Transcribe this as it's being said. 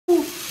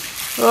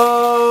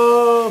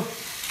Oh,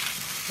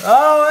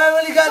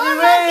 Emily got the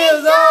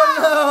rails. Oh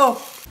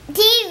no.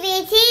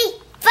 TVT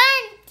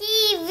Fun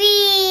TV.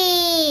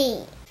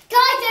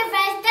 Toys R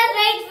Us the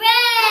Great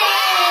Race.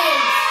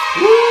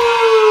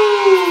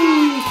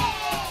 Woo!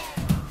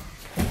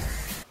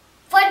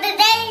 For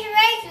today's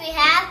race, we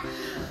have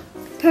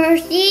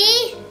Percy,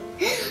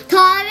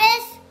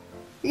 Thomas,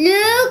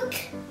 Luke,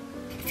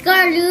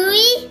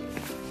 Scarlouis,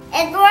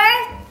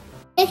 Edward,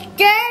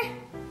 Victor,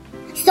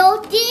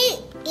 Salty,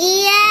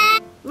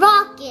 and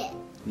Rocket.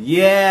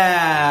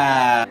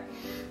 Yeah.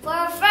 For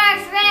our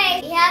first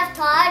race, we have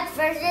Todd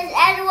versus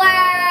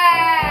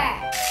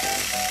Edward.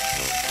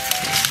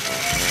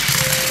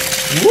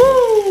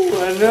 Woo!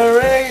 And the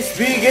race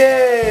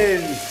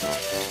begins.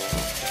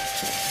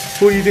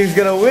 Who do you think's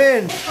gonna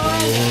win?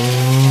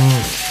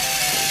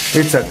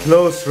 It's a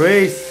close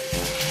race.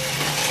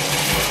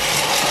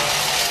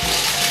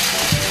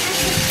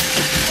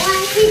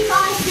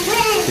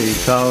 Think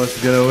Thomas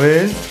is gonna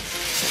win?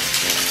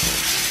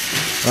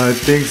 I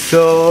think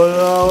so.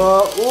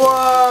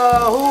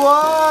 Whoa! Who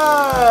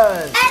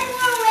won?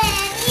 Edward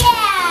wins,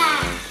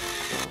 yeah!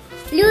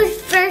 Luke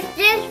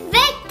versus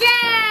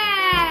Victor!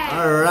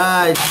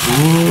 Alright.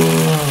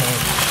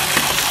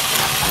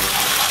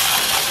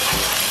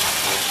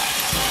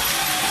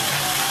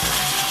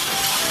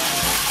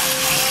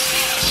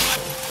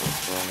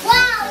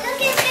 Wow,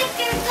 look at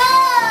Victor go!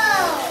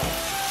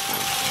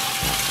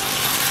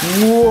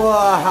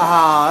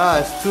 Wow,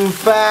 that's too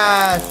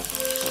fast.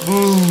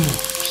 Boom.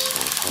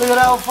 Look at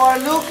how far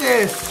Luke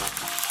is.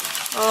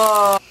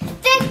 Oh.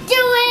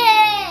 Victor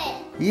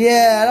wins!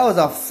 Yeah, that was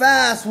a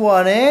fast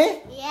one, eh?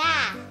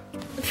 Yeah.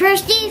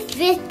 Percy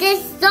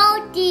versus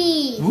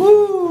Salty.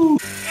 Woo!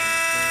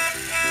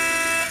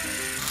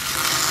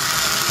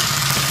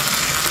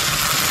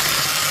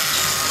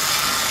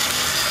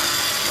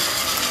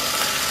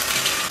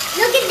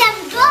 Look at them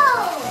go!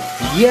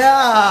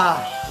 Yeah!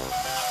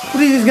 Who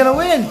do you think is gonna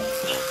win?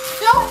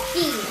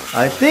 Salty.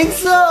 I think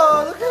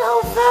so. Look at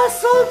how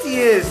fast Salty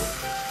is.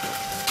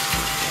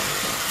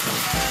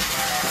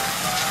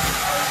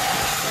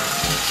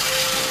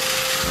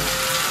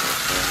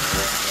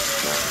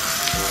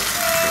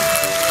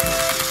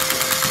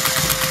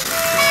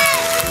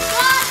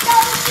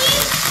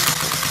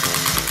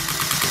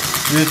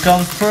 Here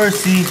comes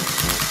Percy.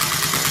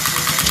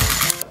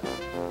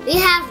 We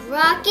have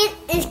Rocket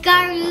and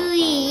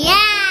Scarlouis.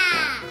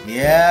 Yeah!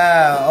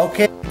 Yeah,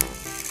 okay.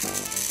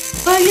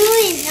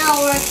 Scarlouis is not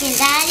working,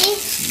 Daddy.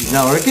 He's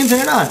not working? Turn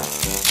it on.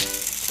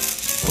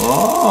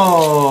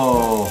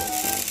 Oh.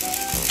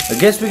 I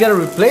guess we gotta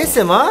replace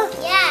him, huh?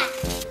 Yeah.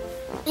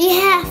 We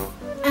have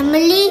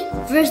Emily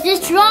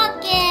versus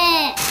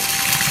Rocket.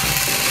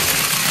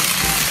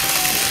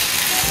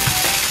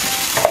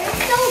 They're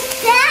so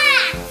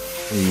fast.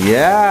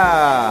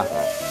 Yeah.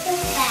 So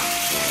fast.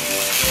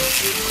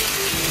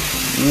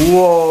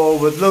 Whoa,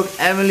 but look,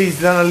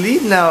 Emily's on a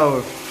lead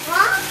now.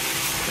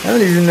 Huh?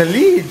 Emily's in the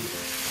lead.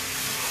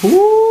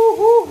 Woo,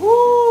 woo,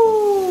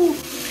 woo.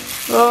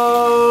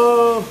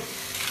 Oh.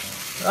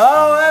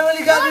 Oh,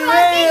 Emily got the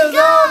rails.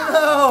 Oh,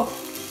 no.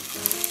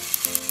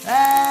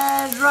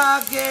 And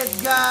Rocket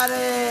got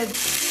it.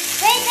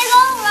 Way to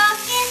go,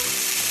 Rocket.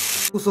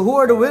 So who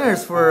are the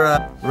winners for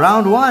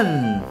round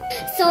one?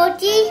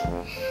 Salty,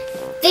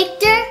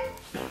 Victor,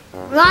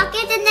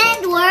 Rocket, and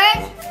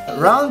Edward.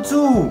 Round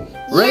two,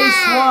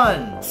 race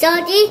one.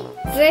 Salty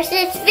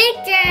versus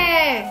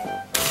Victor.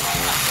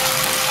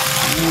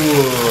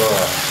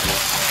 Whoa.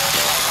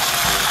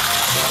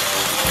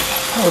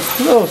 That was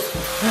close.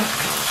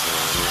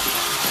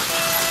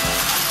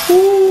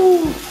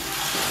 Woo.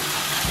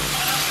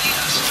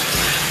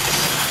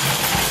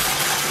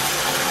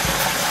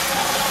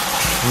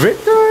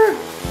 Victor?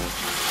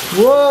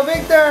 Whoa,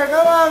 Victor!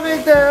 Come on,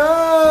 Victor!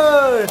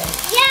 Oh.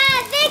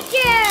 Yeah,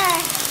 Victor!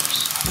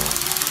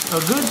 A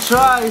good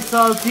try,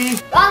 Salty.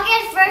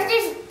 Rocket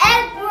versus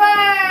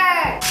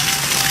Edward.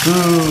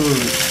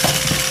 Good.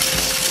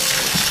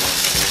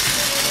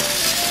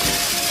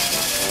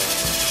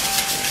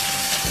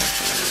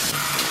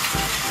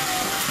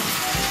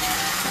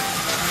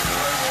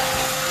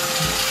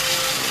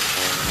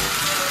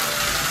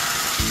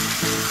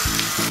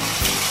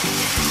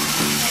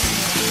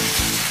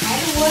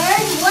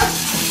 Edward, what?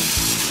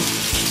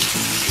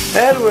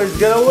 Edward's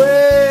gonna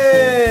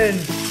win!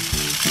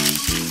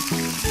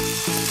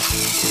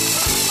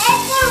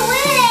 Edward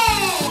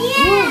wins!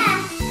 Yeah!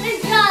 Good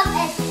job,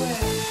 Edward.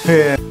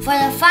 Yeah. For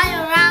the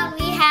final round,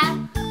 we have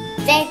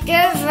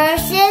Victor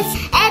versus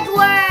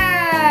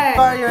Edward.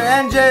 Fire your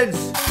engines!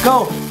 Go!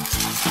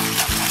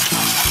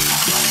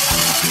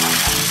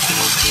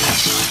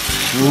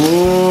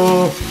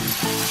 Whoa!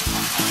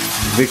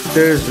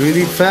 Victor's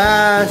really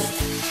fast.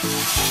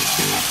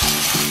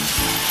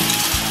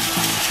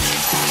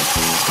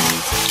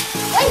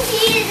 Let's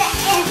see you at the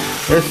end.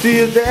 Let's see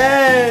you at the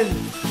end.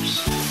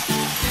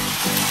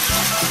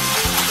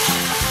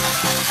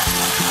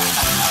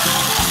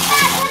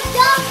 Good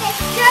job,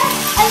 Victor.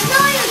 I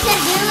know you can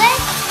do it.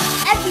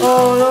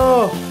 Oh no!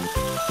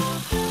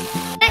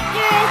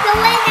 Victor is the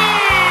winner.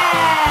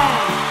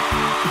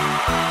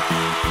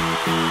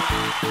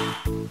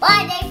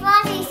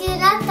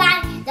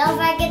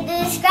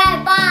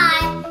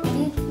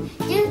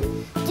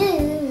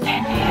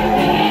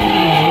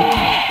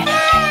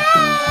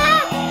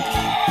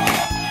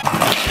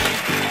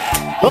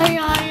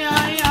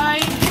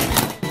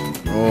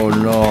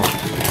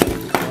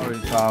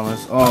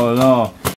 promise. Oh no.